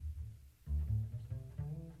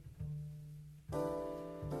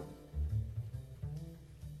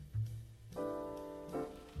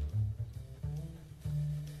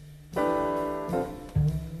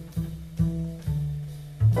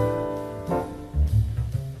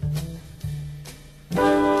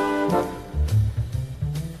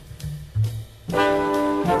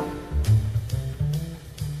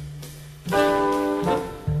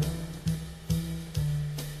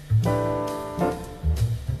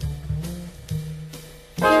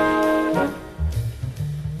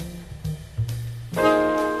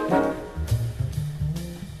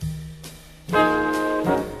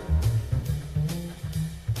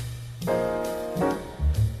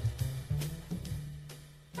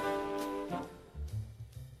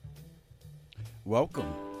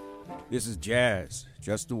Welcome. This is Jazz,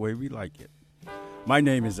 just the way we like it. My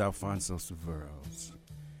name is Alfonso Severos,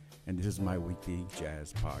 and this is my weekly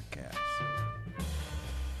jazz podcast.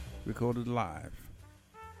 Recorded live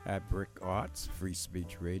at Brick Arts Free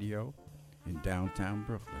Speech Radio in downtown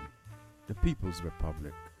Brooklyn, the People's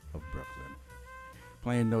Republic of Brooklyn.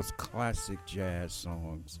 Playing those classic jazz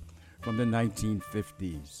songs from the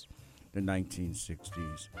 1950s, the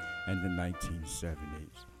 1960s, and the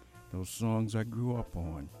 1970s. Those songs I grew up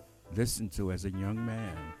on, listened to as a young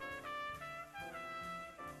man.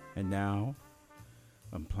 And now,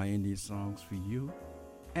 I'm playing these songs for you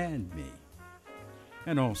and me.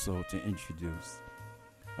 And also to introduce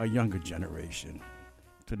a younger generation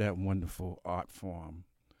to that wonderful art form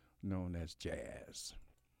known as jazz.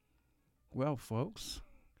 Well, folks,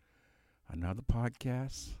 another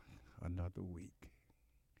podcast, another week.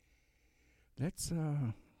 Let's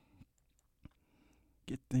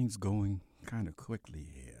get things going kind of quickly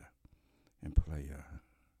here and play a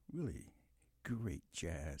really great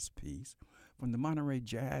jazz piece from the Monterey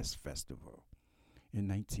Jazz Festival in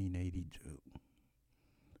 1982.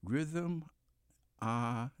 Rhythm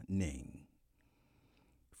Ah Ning.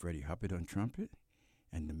 Freddie Hubbard on trumpet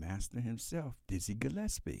and the master himself, Dizzy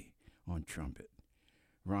Gillespie, on trumpet.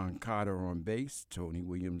 Ron Carter on bass, Tony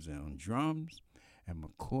Williams on drums, and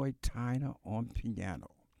McCoy Tyner on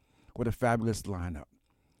piano. What a fabulous lineup.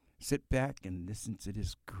 Sit back and listen to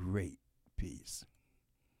this great piece.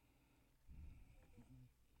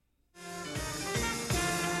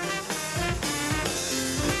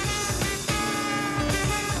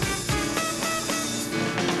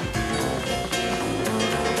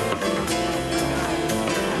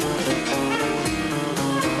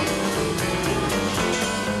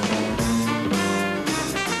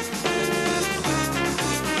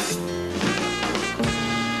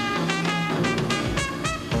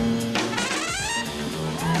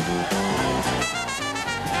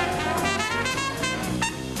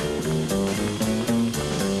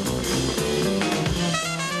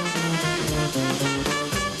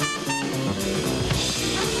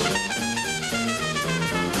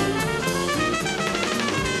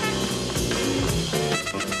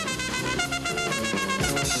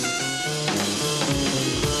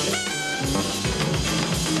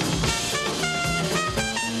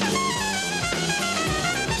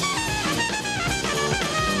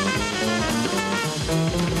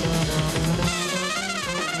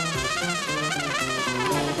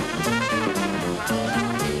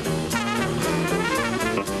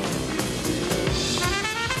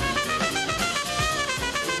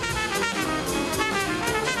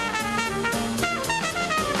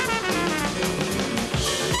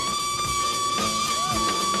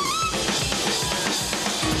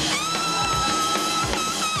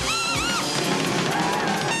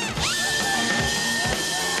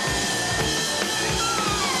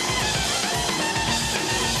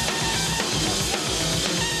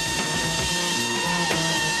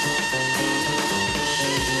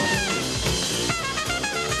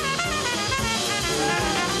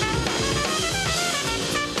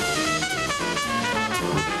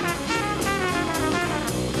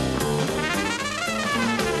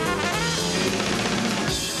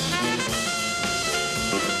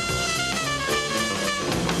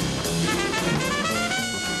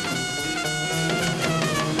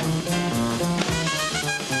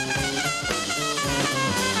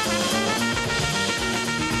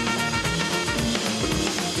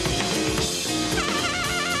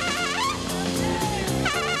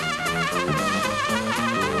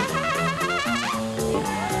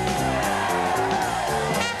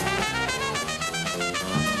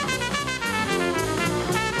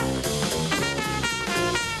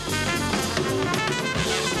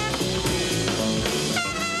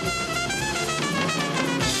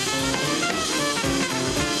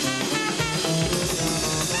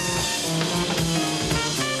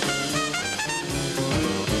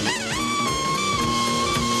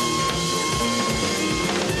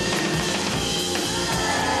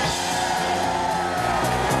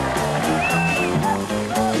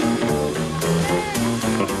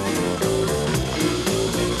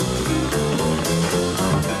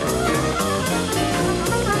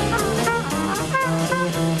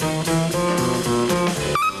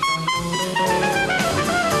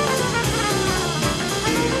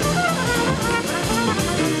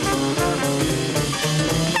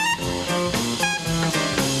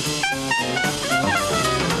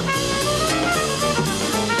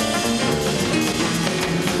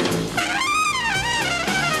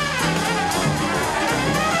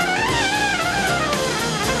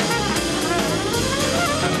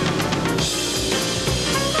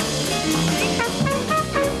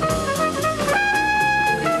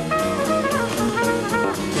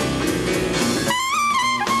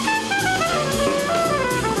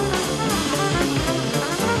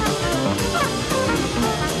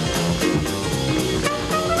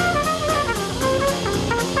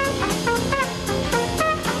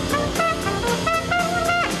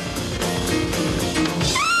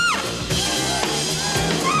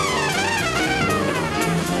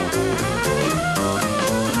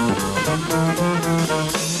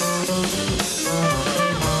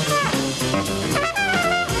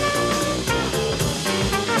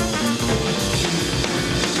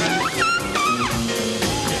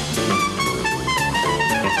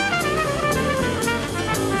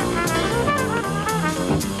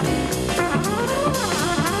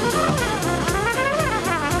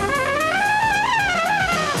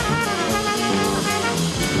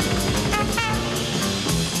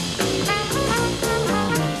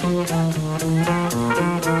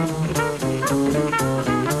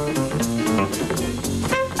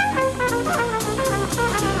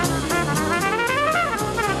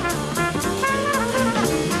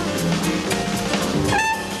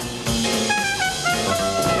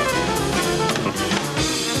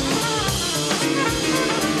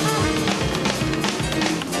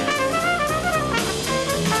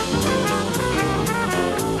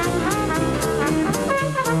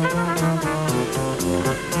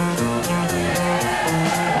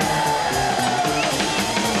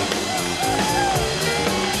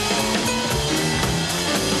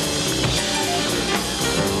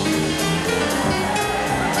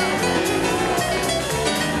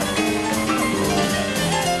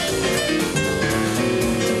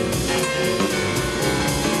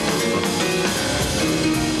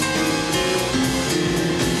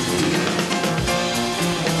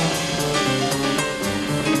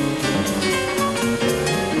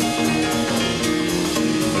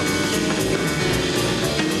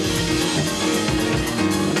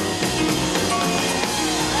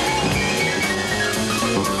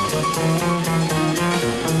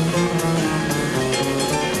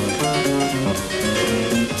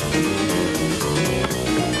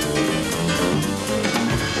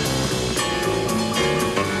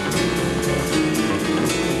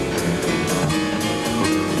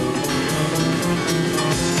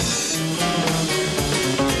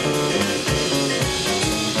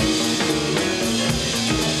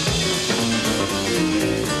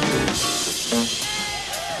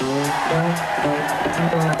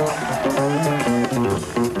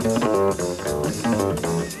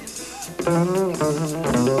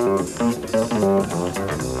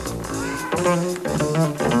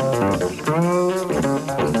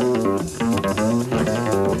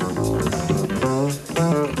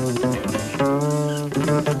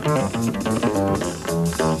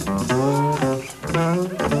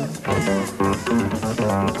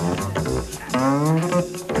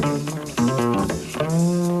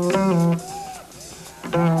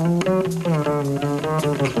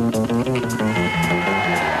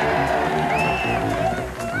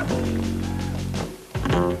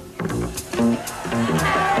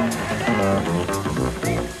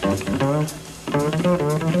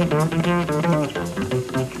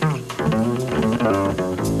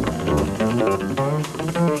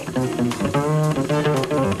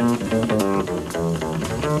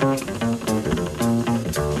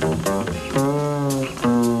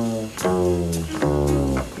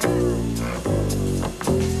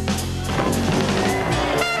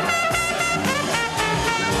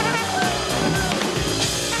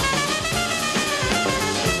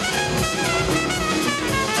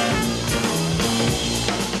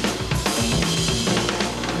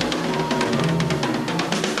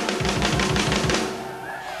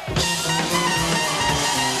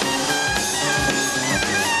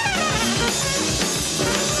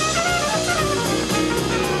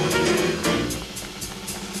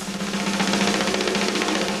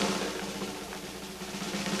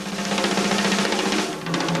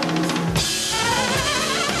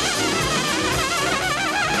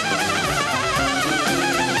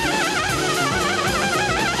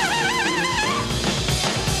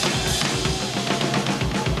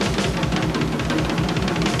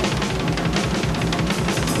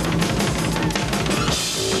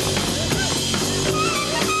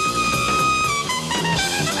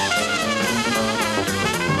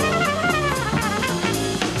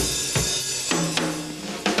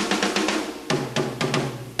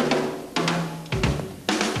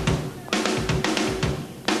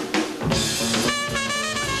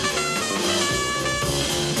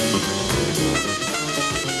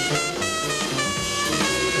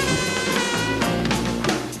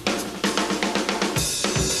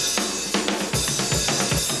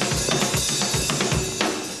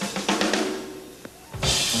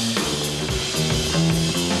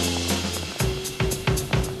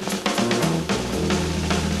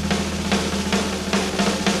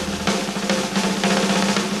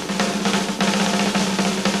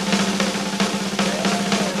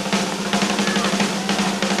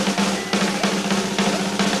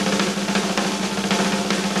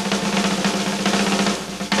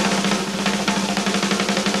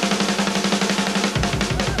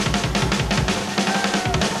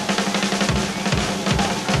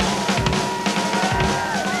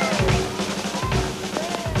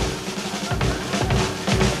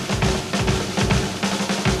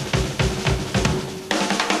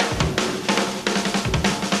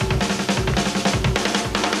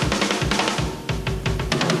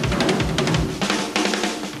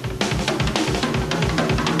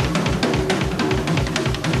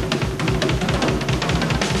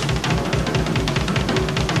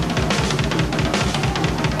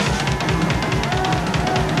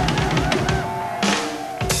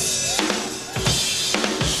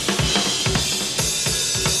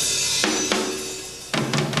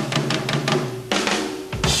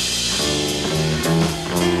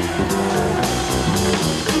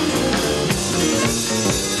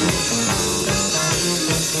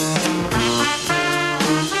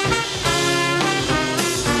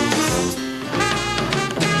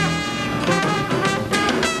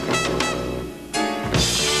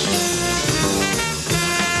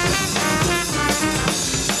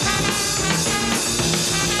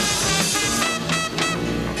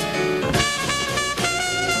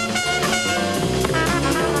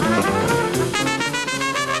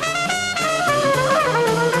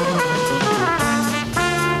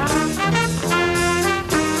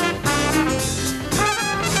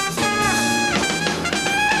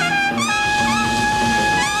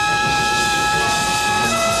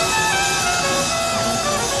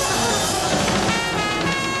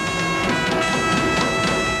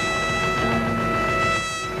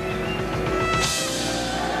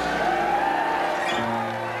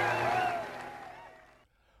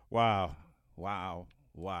 Wow, wow,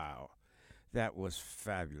 wow. That was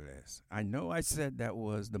fabulous. I know I said that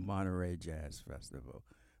was the Monterey Jazz Festival.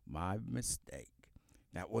 My mistake.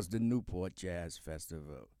 That was the Newport Jazz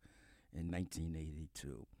Festival in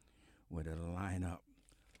 1982 with a lineup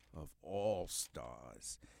of all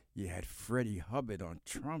stars. You had Freddie Hubbard on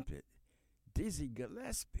trumpet, Dizzy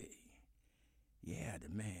Gillespie, Yeah, the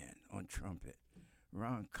man on trumpet,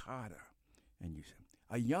 Ron Carter, and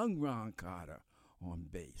a young Ron Carter on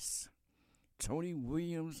bass. Tony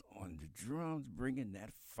Williams on the drums, bringing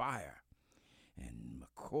that fire, and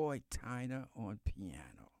McCoy Tyner on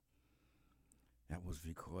piano. That was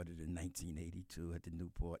recorded in 1982 at the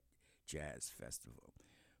Newport Jazz Festival.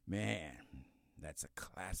 Man, that's a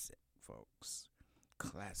classic, folks.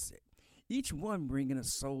 Classic. Each one bringing a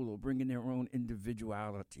solo, bringing their own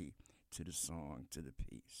individuality to the song, to the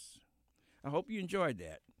piece. I hope you enjoyed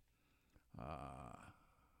that.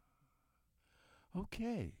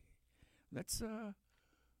 Okay, let's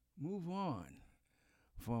move on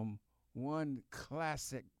from one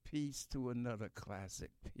classic piece to another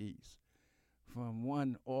classic piece, from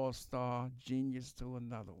one all-star genius to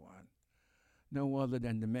another one. No other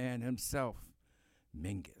than the man himself,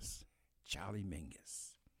 Mingus, Charlie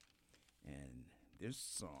Mingus. And this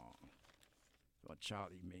song for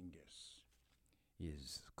Charlie Mingus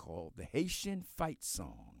is called the Haitian Fight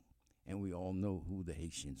Song. And we all know who the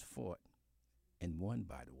Haitians fought and won,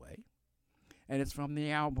 by the way. And it's from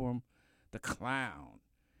the album The Clown,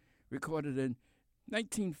 recorded in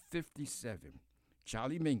 1957.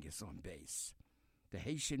 Charlie Mingus on bass, the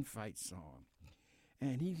Haitian Fight Song.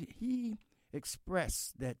 And he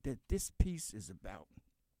expressed that this piece is about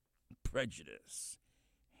prejudice,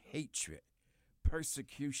 hatred,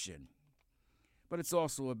 persecution, but it's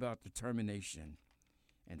also about determination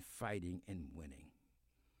and fighting and winning.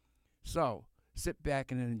 So sit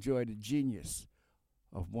back and enjoy the genius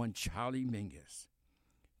of one Charlie Mingus,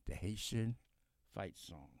 the Haitian Fight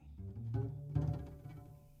Song.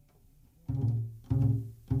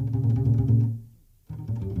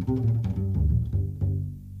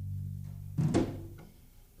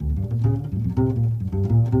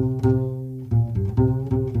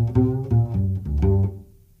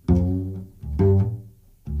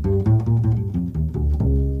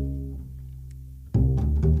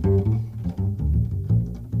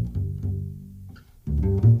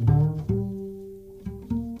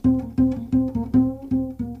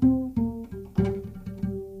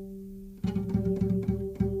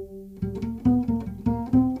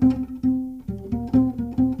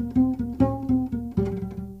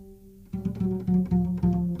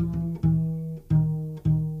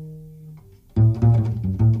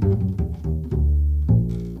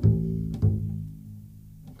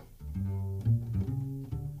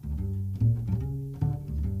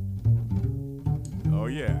 Oh,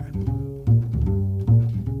 yeah.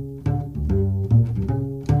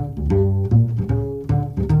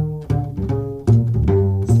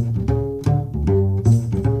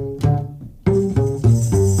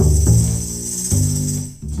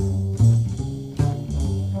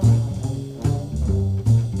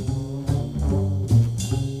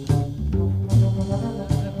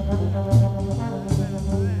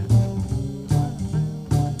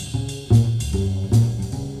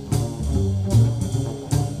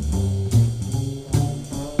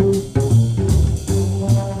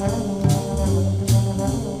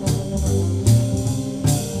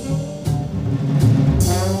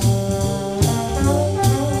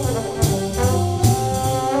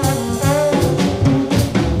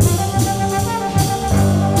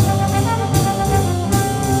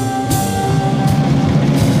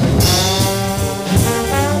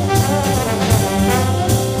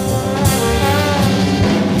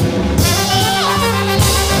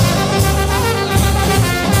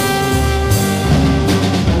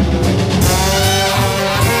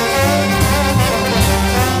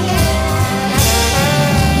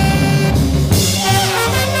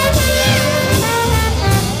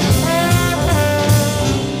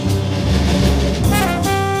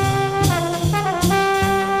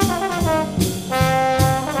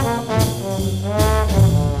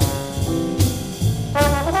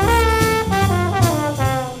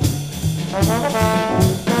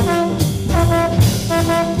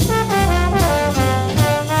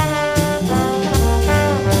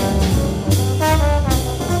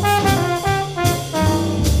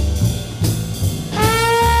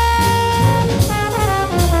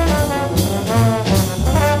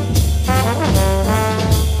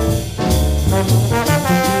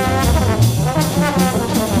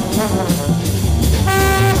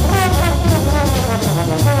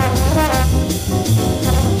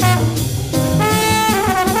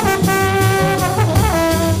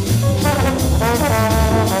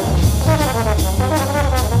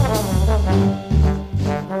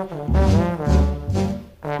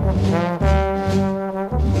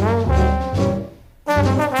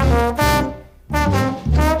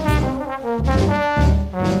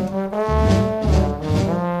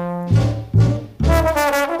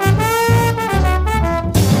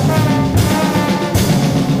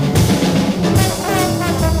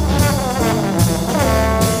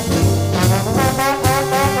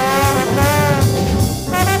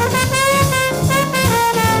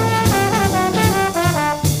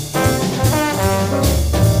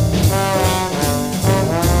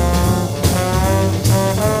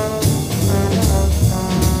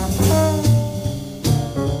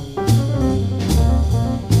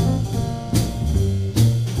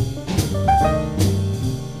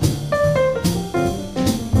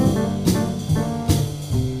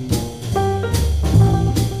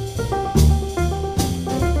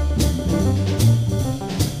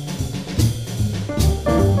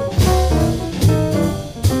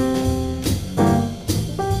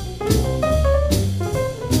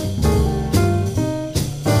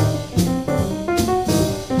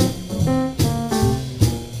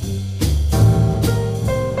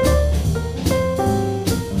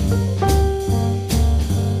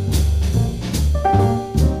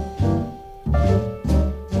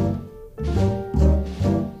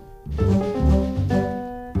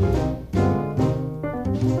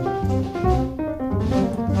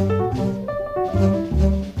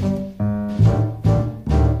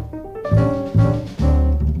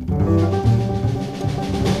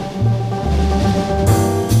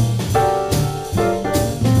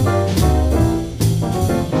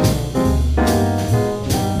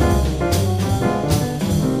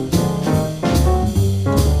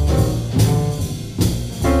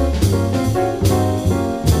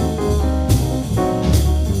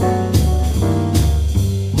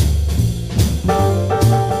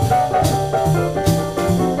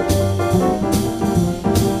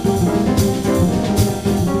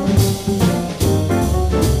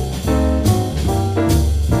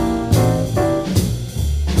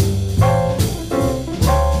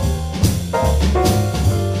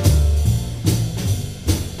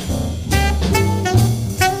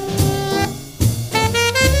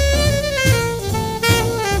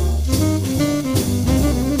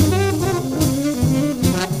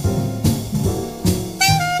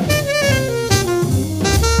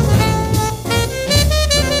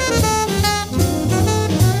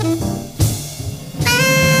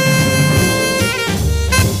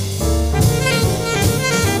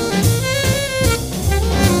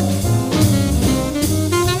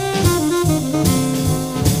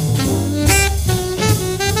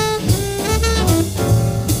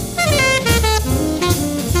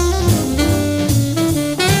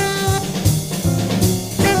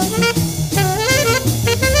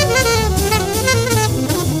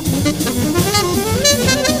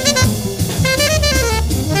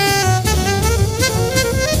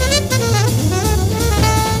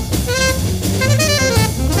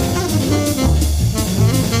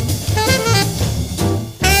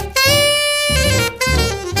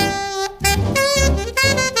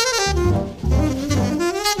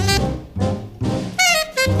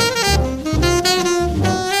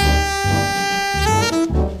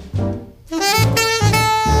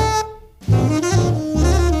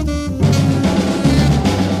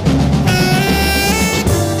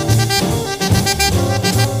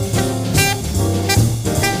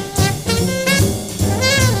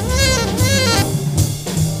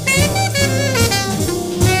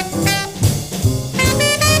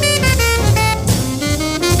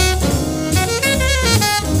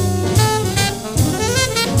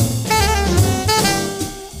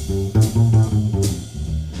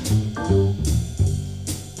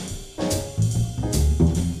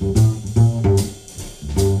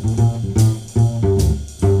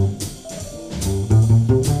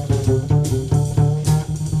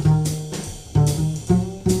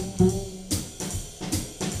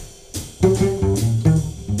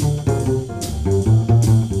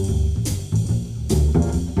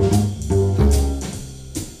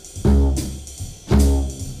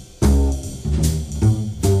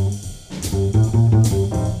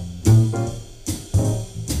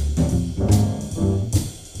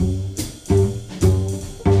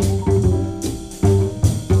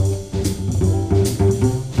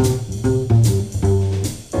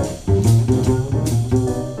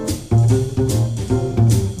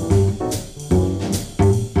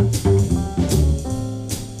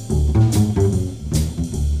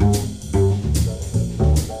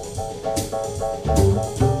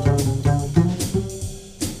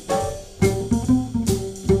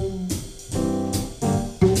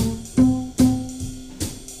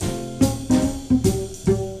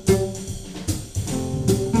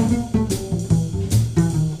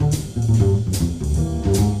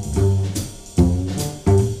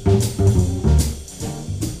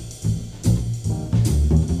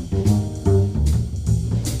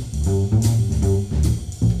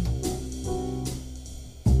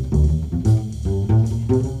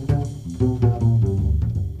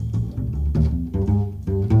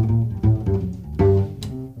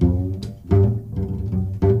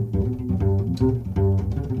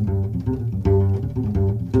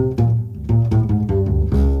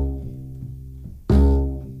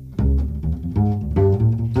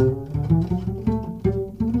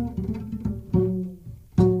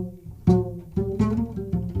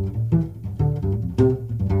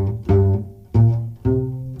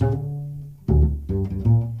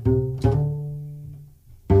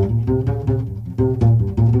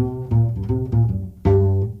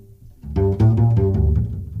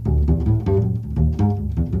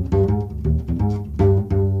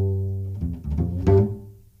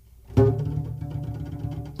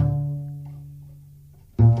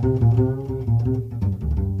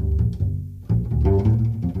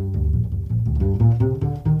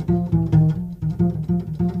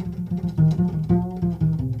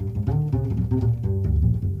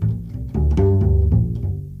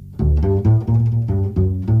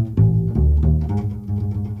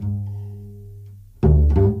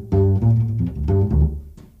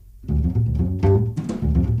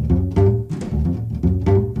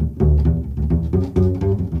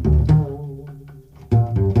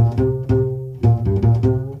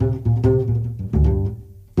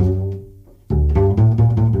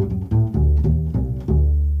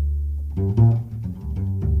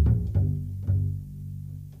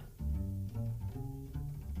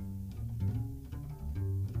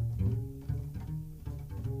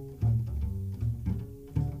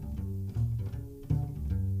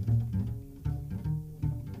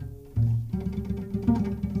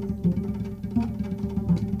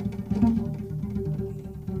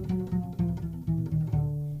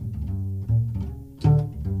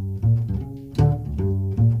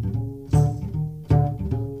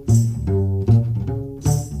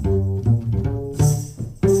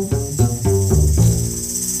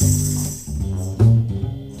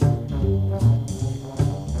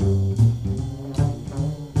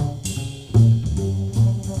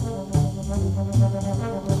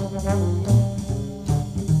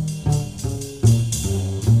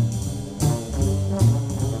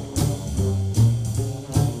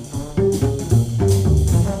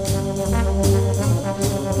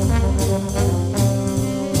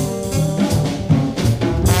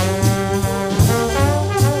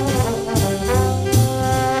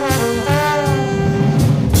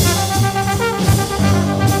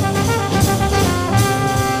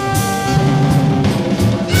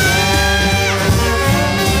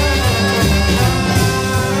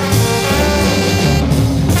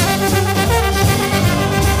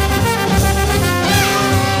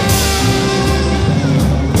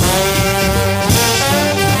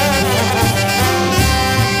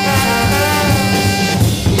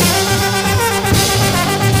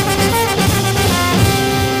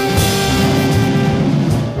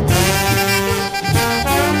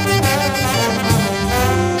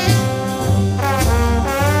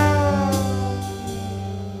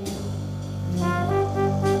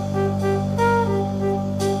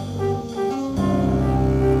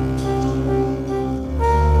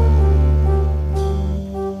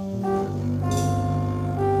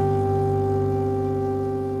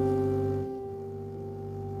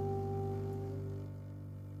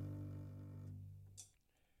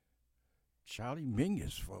 Charlie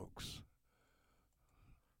Mingus, folks.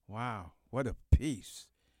 Wow, what a piece.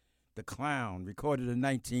 The Clown, recorded in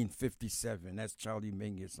 1957. That's Charlie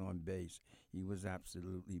Mingus on bass. He was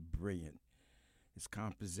absolutely brilliant. His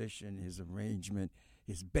composition, his arrangement,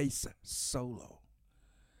 his bass solo.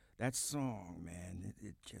 That song, man,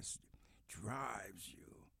 it just drives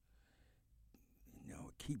you. You know,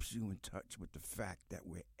 it keeps you in touch with the fact that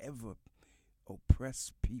wherever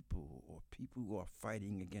oppressed people or people who are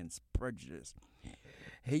fighting against prejudice,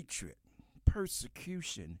 hatred,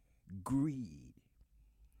 persecution, greed,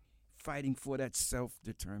 fighting for that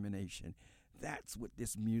self-determination. That's what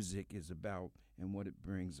this music is about and what it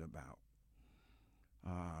brings about.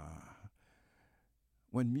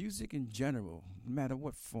 When music in general, no matter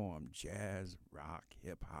what form, jazz, rock,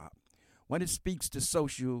 hip-hop, when it speaks to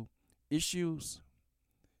social issues,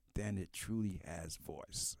 then it truly has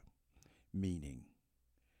voice, meaning.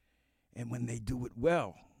 And when they do it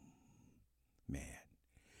well, man,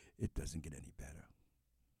 it doesn't get any better.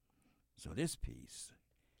 So this piece,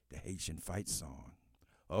 the Haitian fight song.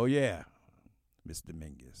 Oh yeah, Mr.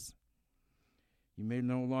 Mingus. You may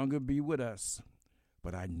no longer be with us,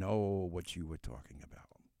 but I know what you were talking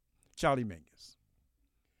about. Charlie Mingus.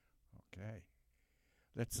 Okay.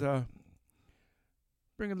 Let's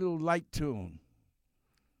bring a little light tune.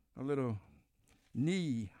 A little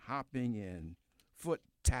knee hopping and foot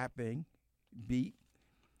tapping beat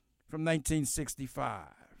from 1965.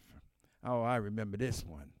 Oh, I remember this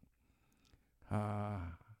one.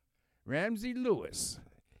 Ramsey Lewis,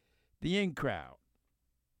 The In Crowd.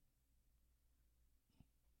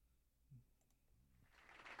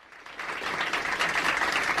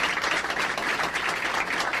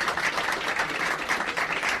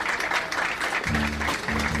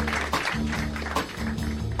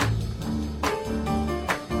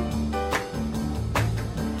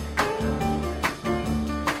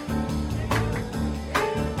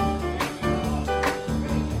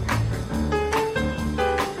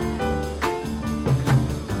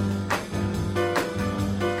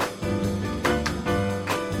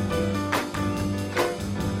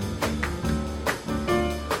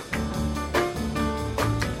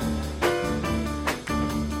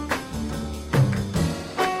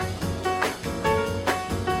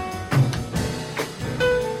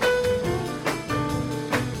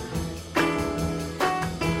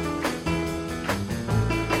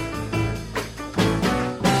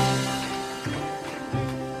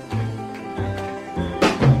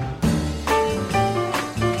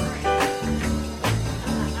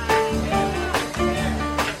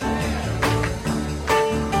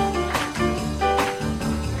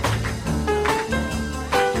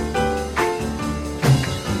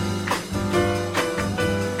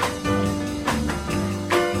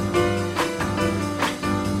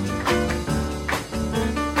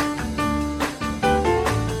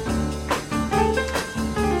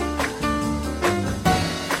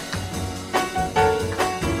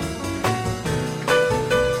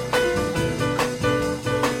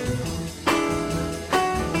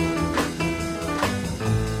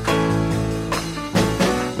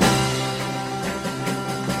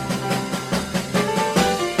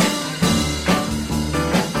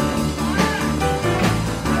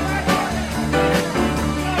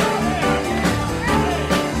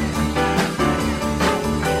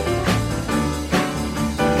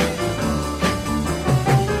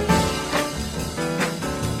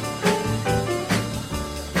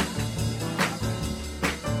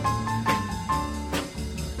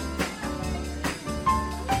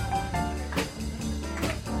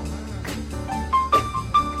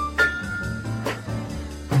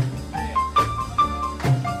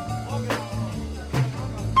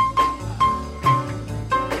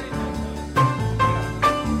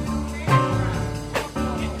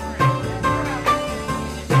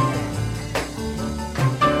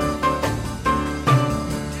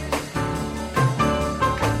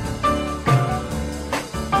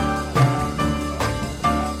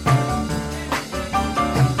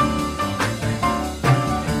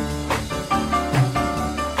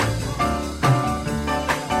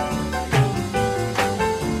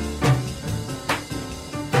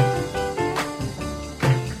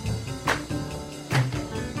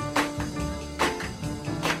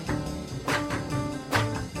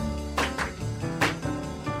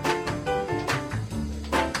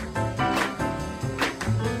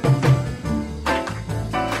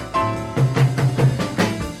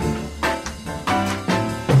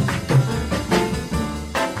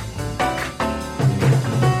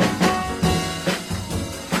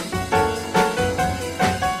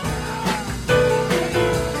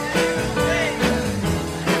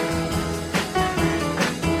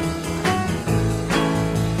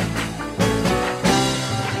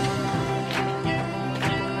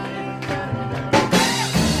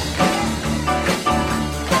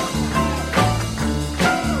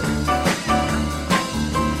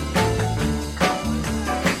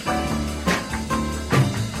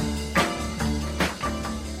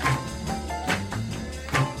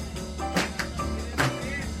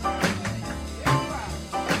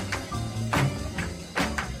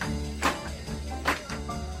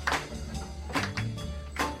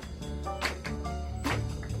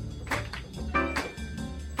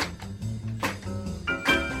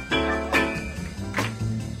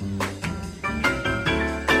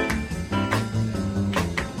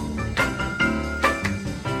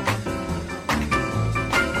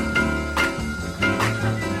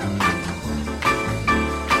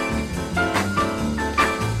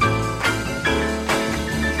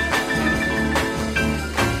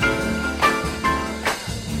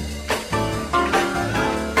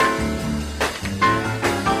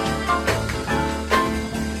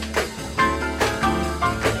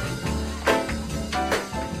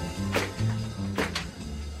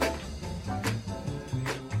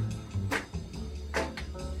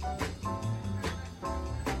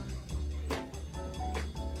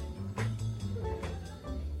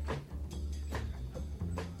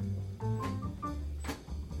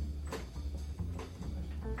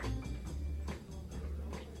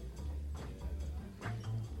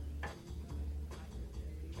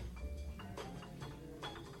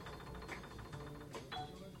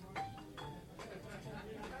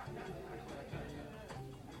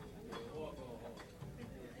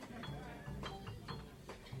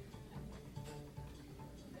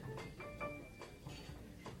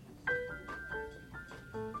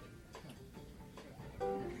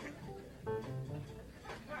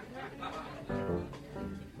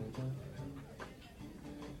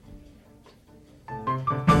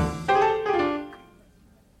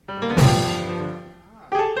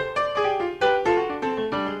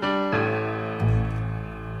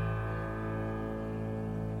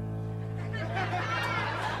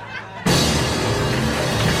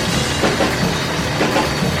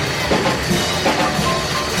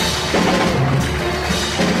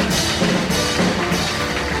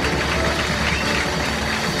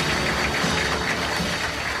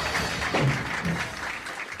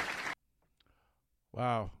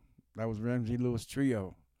 was Ramsey Lewis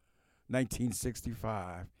Trio,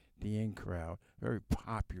 1965, The In Crowd. Very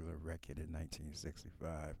popular record in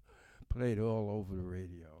 1965. Played all over the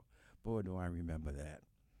radio. Boy, do I remember that.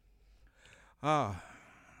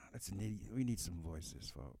 We need some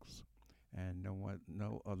voices, folks. And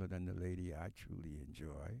no other than the lady I truly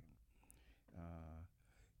enjoy,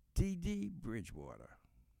 Dee Dee Bridgewater.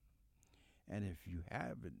 And if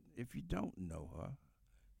you don't know her,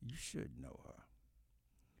 you should know her.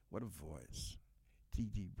 What a voice. Dee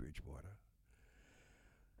Dee Bridgewater.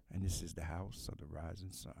 And this is the House of the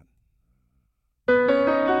Rising Sun.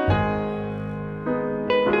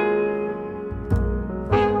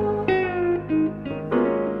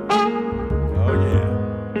 Oh, yeah.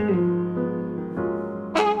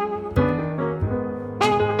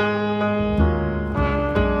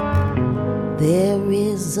 There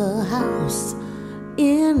is a house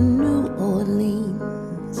in New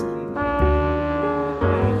Orleans.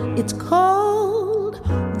 It's called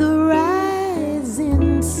the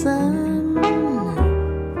Rising Sun.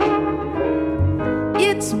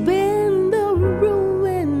 It's been the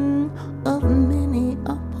ruin of many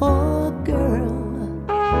a poor girl.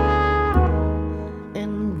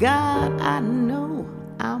 And God, I know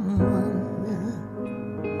I'm one.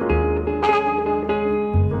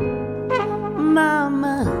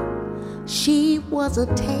 Mama, she was a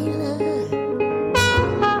tailor.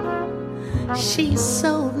 She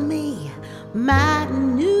sold me my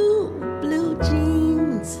new blue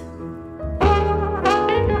jeans.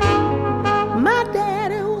 My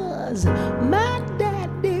daddy was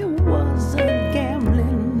a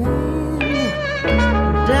gambling man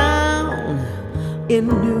down in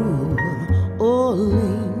New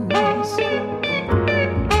Orleans.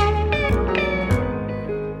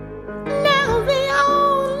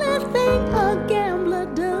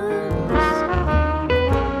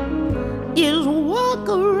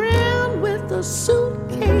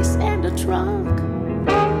 Suitcase and a trunk.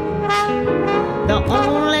 The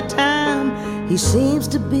only time he seems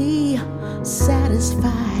to be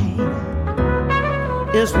satisfied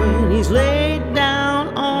is when he's laid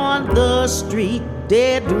down on the street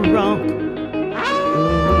dead drunk.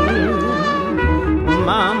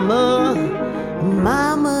 Mama,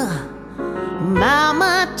 mama,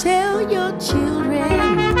 mama, tell your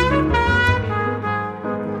children,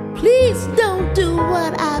 please don't do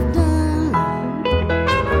what I've done.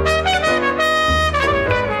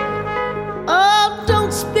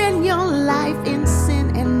 Spend your life in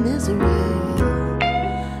sin and misery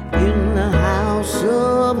in the house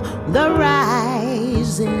of the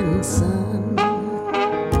rising sun.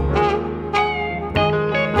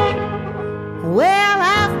 Well,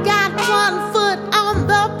 I've got one foot on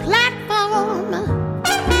the platform,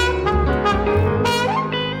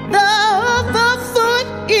 the other foot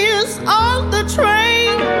is on the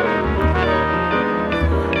train.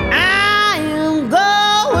 I am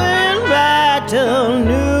going back to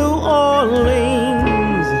New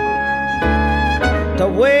Orleans to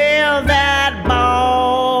wear that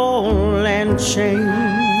ball and chain.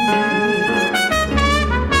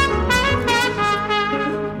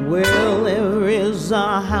 Well, there is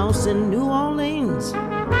a house in New Orleans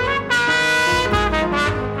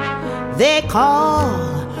they call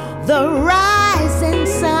the Rising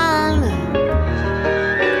Sun.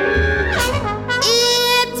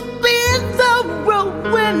 It's been the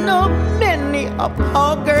ruin of many a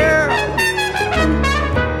poor girl.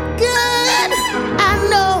 Good, I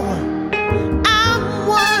know I'm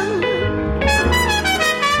one.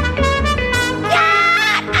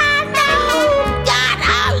 God, I know. God,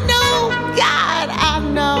 I know. God, I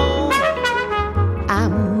know.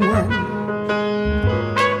 I'm one.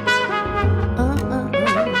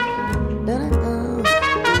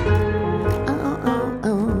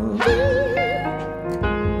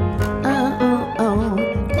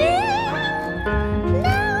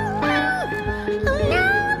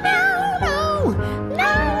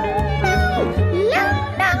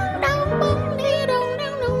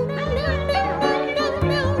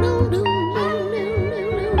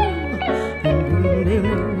 Thank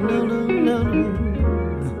you.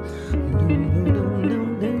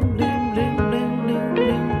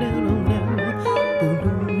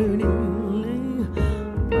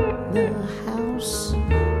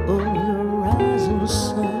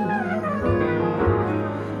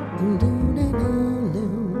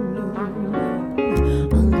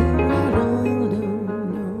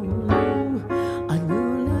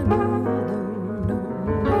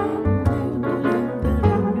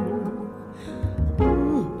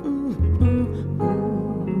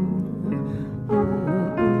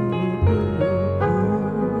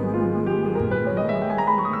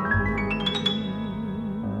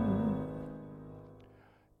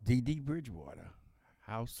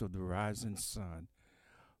 House of the Rising Sun.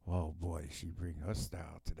 Oh boy, she bring her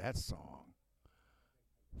style to that song.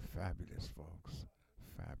 Fabulous, folks.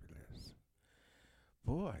 Fabulous.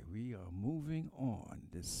 Boy, we are moving on.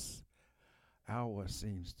 This hour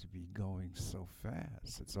seems to be going so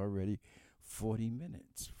fast. It's already 40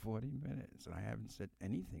 minutes. 40 minutes. And I haven't said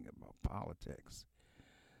anything about politics.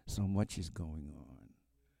 So much is going on.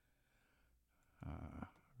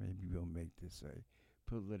 Maybe we'll make this a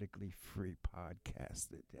politically free podcast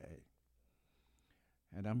today.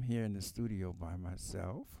 And I'm here in the studio by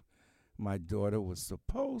myself. My daughter was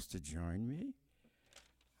supposed to join me.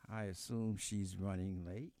 I assume she's running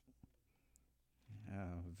late.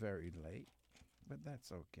 Very late. But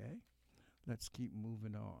that's okay. Let's keep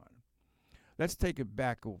moving on. Let's take it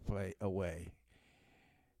back away.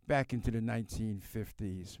 Back into the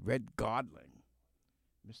 1950s. Red Godling.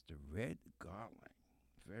 Mr. Red Godling.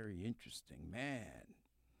 Very interesting man.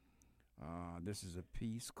 This is a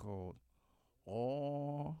piece called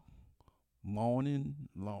All Morning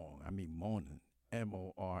Long. I mean morning.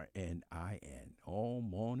 Mornin. All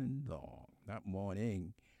morning long. Not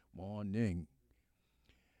morning. Morning.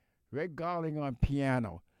 Red Godling on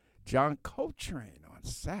piano. John Coltrane on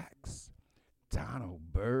sax.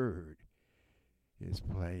 Donald Byrd is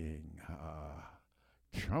playing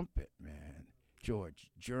trumpet, man.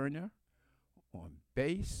 George Joyner on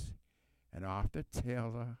bass and Arthur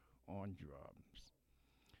Taylor on drums.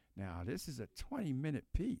 Now, this is a 20-minute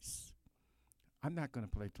piece. I'm not going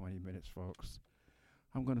to play 20 minutes, folks.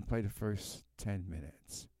 I'm going to play the first 10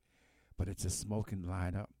 minutes. But it's a smoking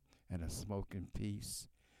lineup and a smoking piece.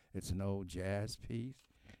 It's an old jazz piece.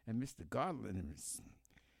 And Mr. Godling is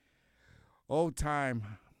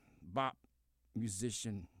old-time bop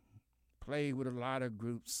musician. Played with a lot of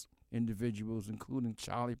groups, individuals, including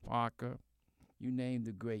Charlie Parker. You name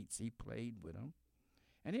the greats, he played with them.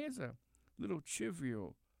 And here's a little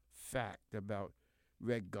trivial fact about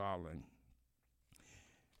Red Godling.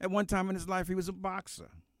 At one time in his life, he was a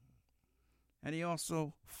boxer. And he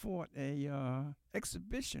also fought a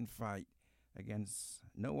exhibition fight against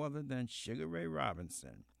no other than Sugar Ray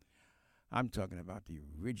Robinson. I'm talking about the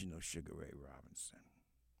original Sugar Ray Robinson.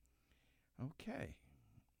 Okay.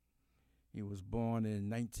 He was born in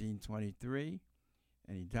 1923,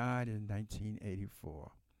 and he died in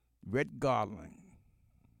 1984. Red Godling.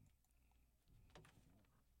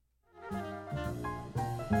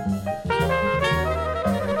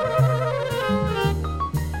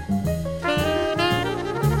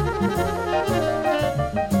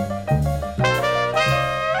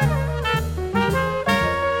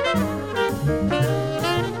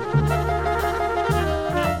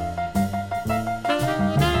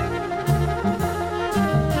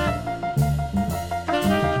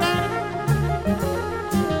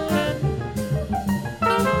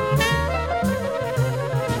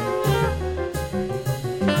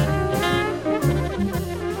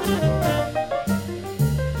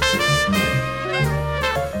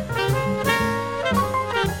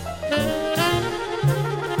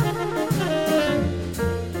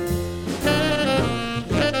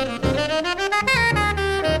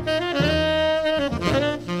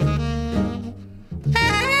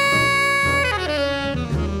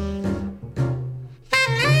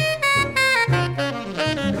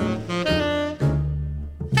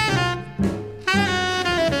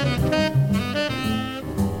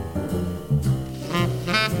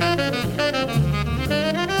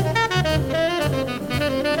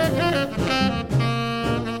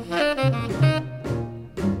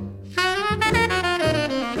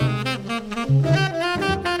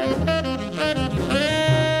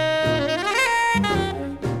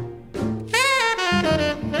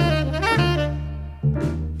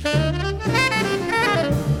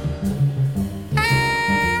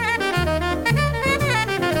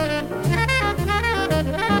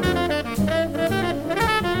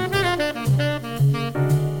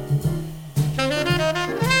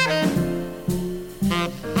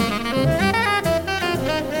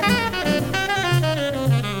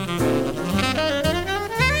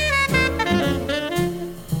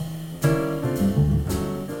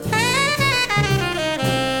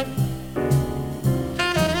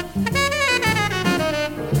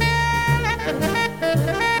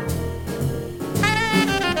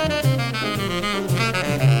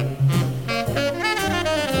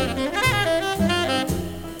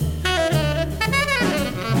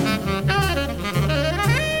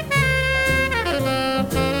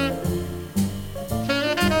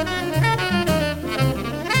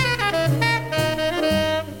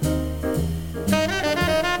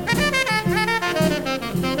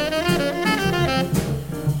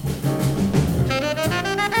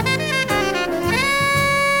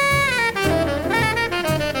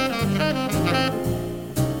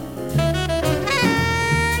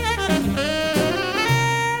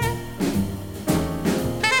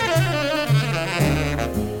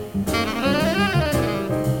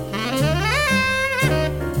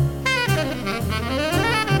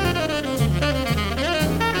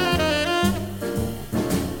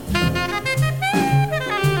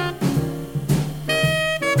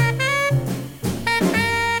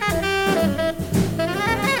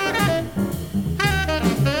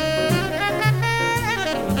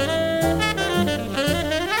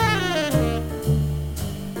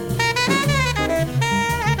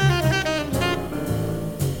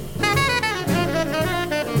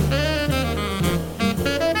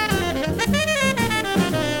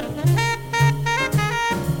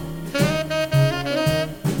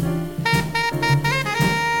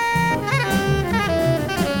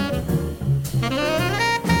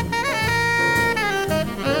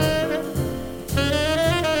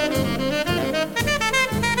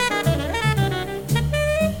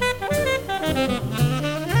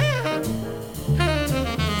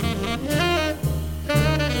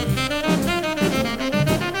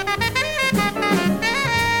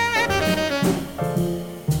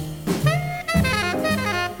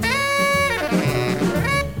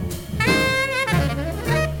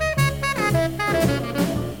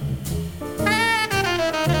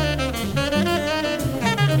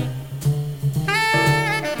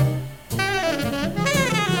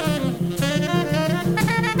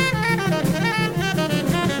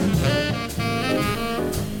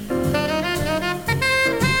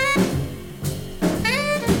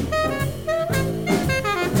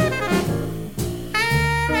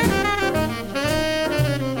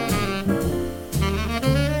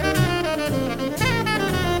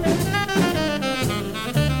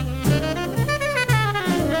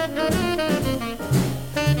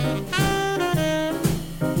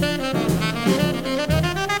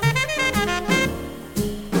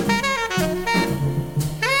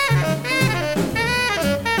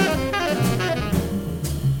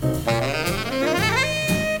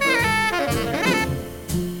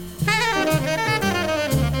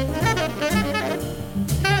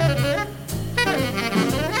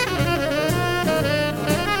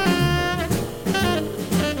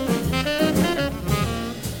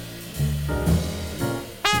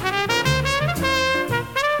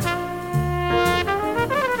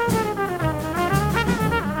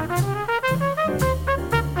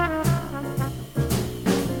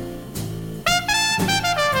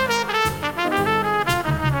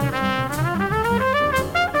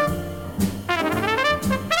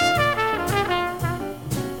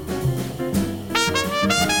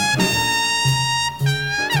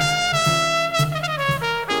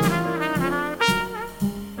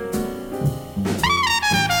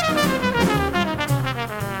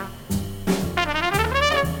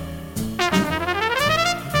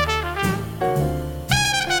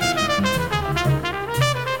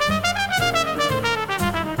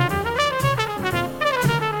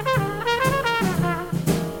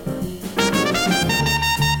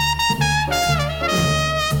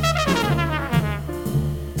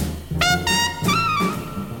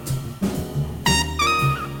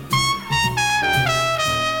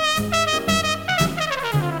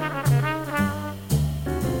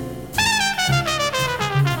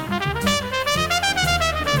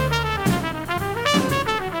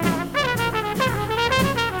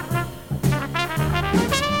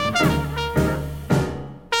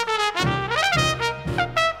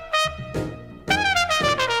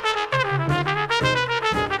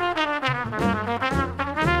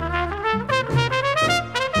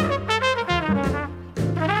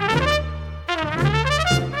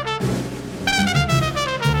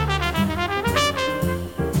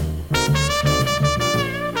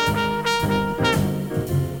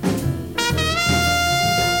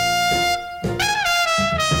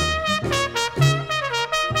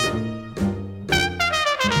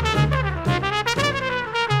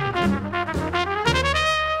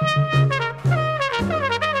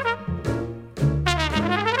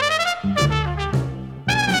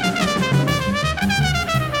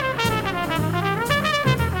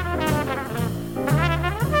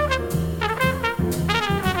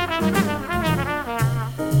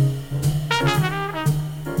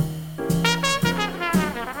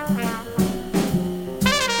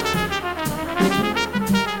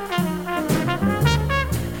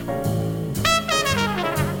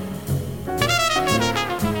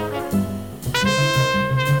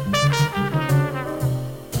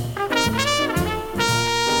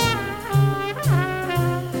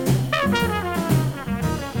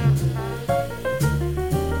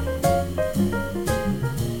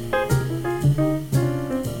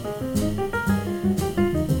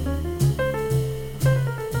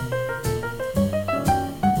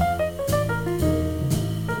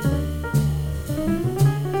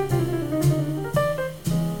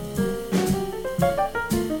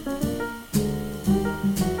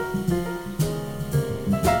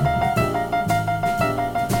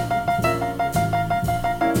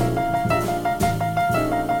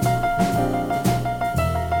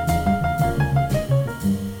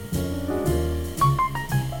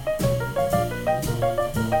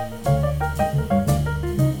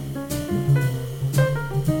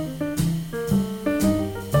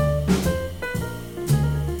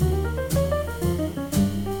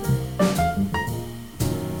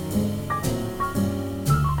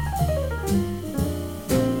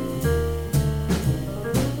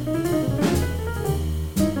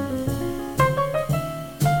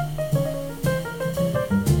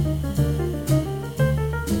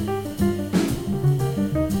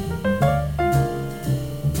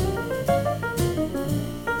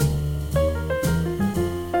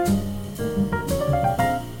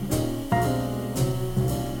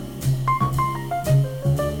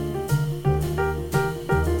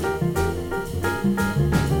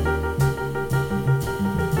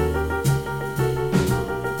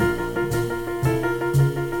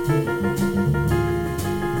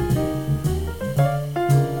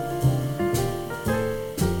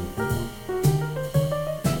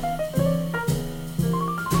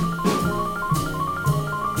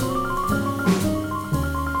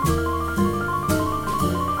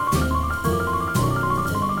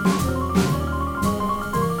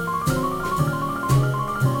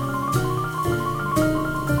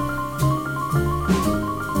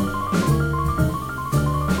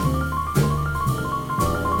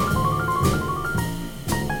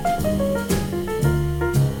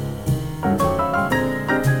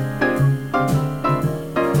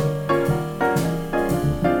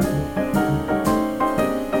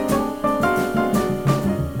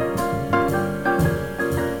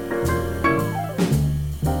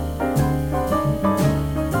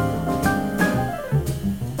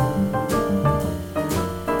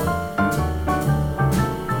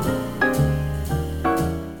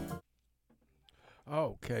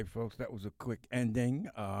 folks, that was a quick ending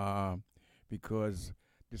because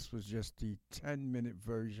this was just the 10-minute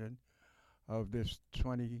version of this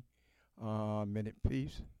 20-minute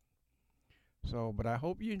piece. So, but I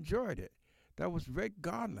hope you enjoyed it. That was Red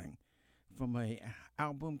Godling from an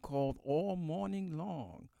album called All Morning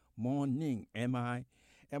Long. Morning, M-I-M-O-R-N-I-N.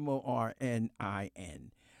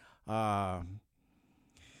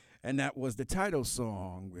 And that was the title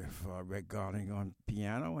song with Red Godling on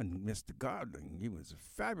piano, and Mr. Godling, he was a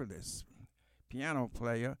fabulous piano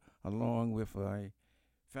player along with a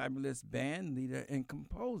fabulous band leader and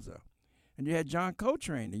composer. And you had John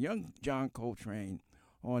Coltrane, the young John Coltrane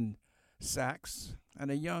on sax,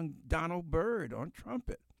 and a young Donald Byrd on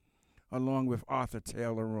trumpet, along with Arthur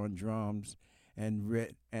Taylor on drums and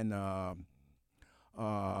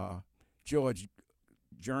George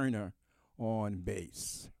Joyner on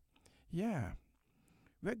bass. Yeah,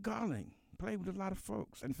 Red Godling played with a lot of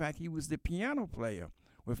folks. In fact, he was the piano player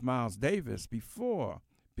with Miles Davis before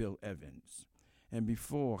Bill Evans and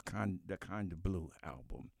before the Kind of Blue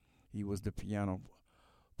album. He was the piano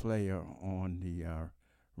player on the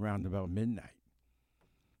Round About Midnight.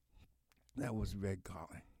 That was Red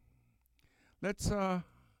Godling. Let's,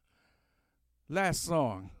 last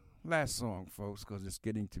song, folks, because it's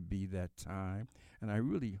getting to be that time. And I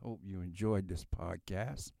really hope you enjoyed this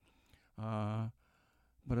podcast.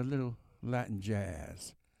 But a little Latin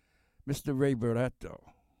jazz. Mr. Ray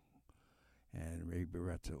Barretto. And Ray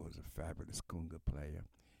Barretto was a fabulous conga player.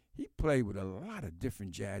 He played with a lot of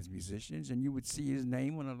different jazz musicians, and you would see his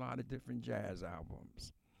name on a lot of different jazz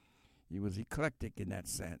albums. He was eclectic in that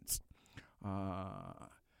sense.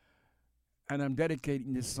 And I'm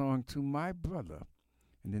dedicating this song to my brother.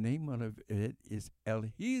 And the name of it is El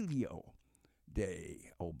Helio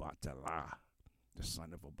de Obatala, the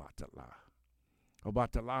son of Obatala.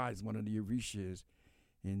 Obatala is one of the Orishas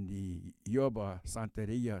in the Yoruba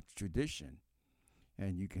Santeria tradition.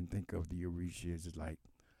 And you can think of the Orishas as like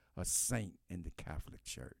a saint in the Catholic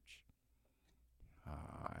Church.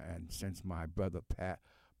 And since my brother Pat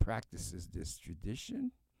practices this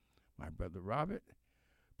tradition, my brother Robert,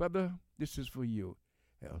 brother, this is for you.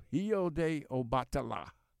 El Helio de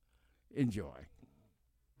Obatala. Enjoy.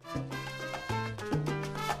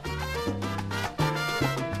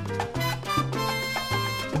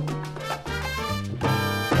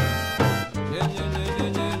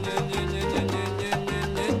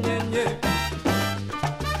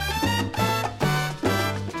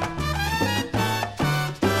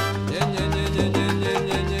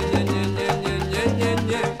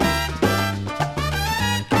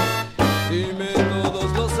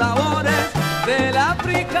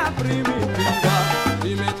 Primitiva,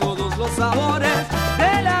 dime todos los sabores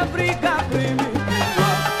de la África primitiva,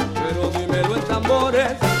 pero dímelo en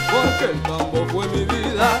tambores, porque el tambo fue mi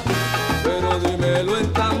vida, pero dímelo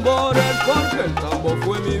en tambores, porque el tambo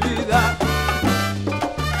fue mi vida.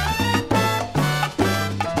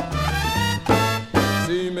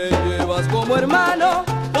 Si me llevas como hermano,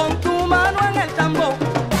 pon tu mano en el tambor,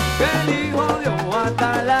 que el hijo de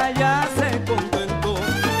Obatalaya se contentó.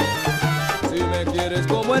 Si me quieres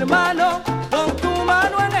como hermano, pon tu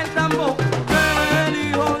mano en el tambor, que el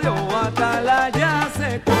hijo de Obatalaya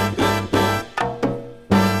se contentó.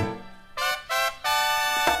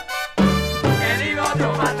 El hijo de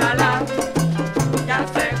Obatalaya ya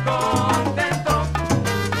se contentó.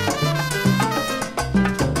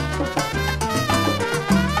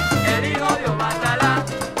 El hijo de Obatalaya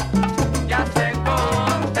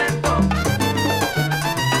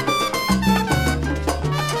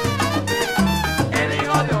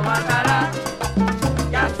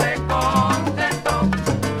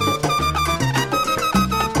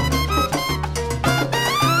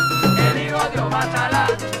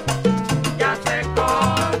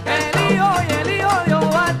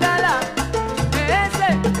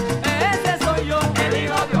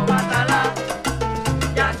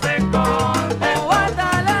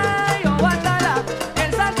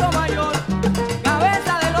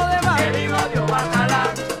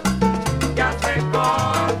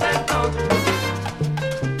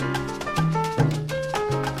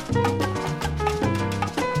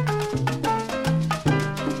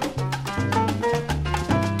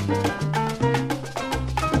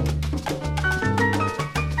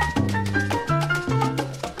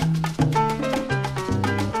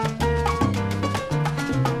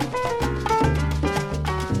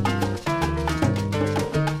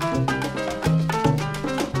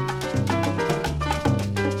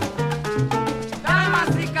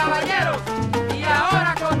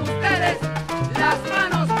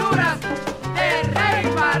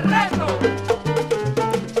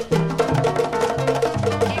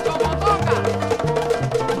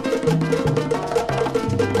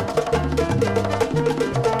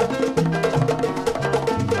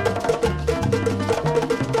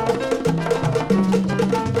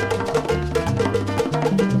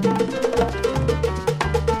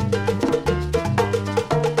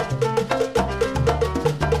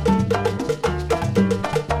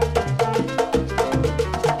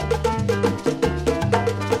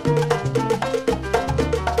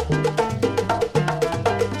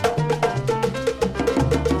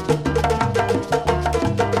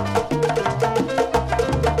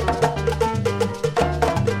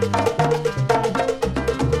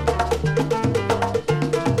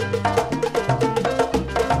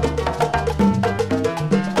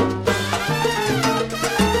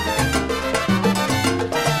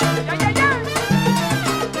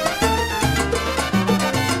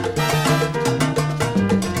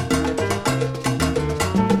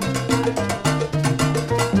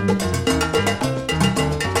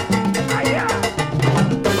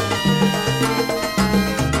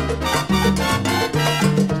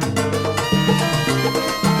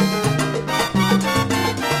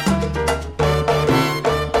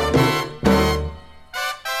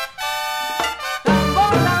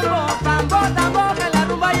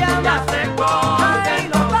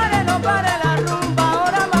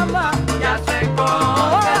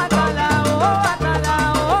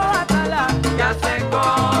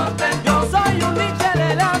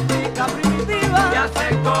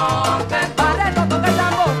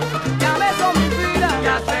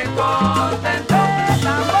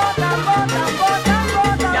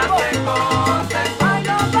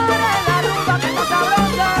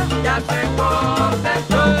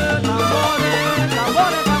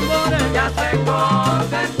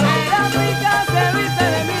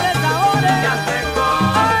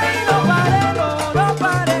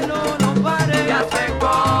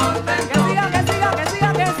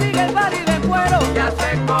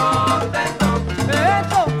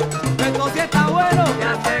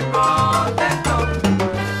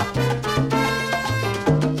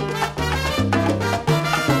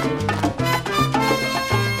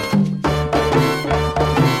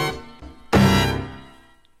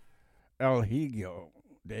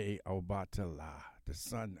de Obatala, the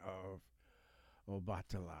son of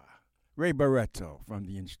Obatala. Ray Barretto from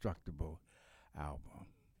the Instructable album.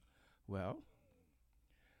 Well,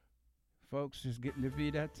 folks, it's getting to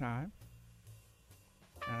be that time.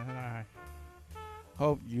 And I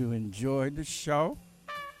hope you enjoyed the show.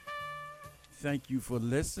 Thank you for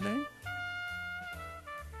listening.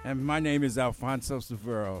 And my name is Alfonso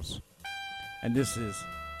Severos. And this is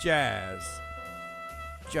Jazz,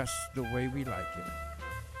 Just the Way We Like It.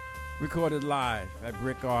 Recorded live at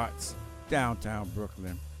Brick Arts, downtown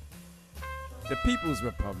Brooklyn. The People's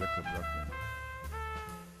Republic of Brooklyn.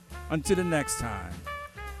 Until the next time,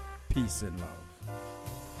 peace and love.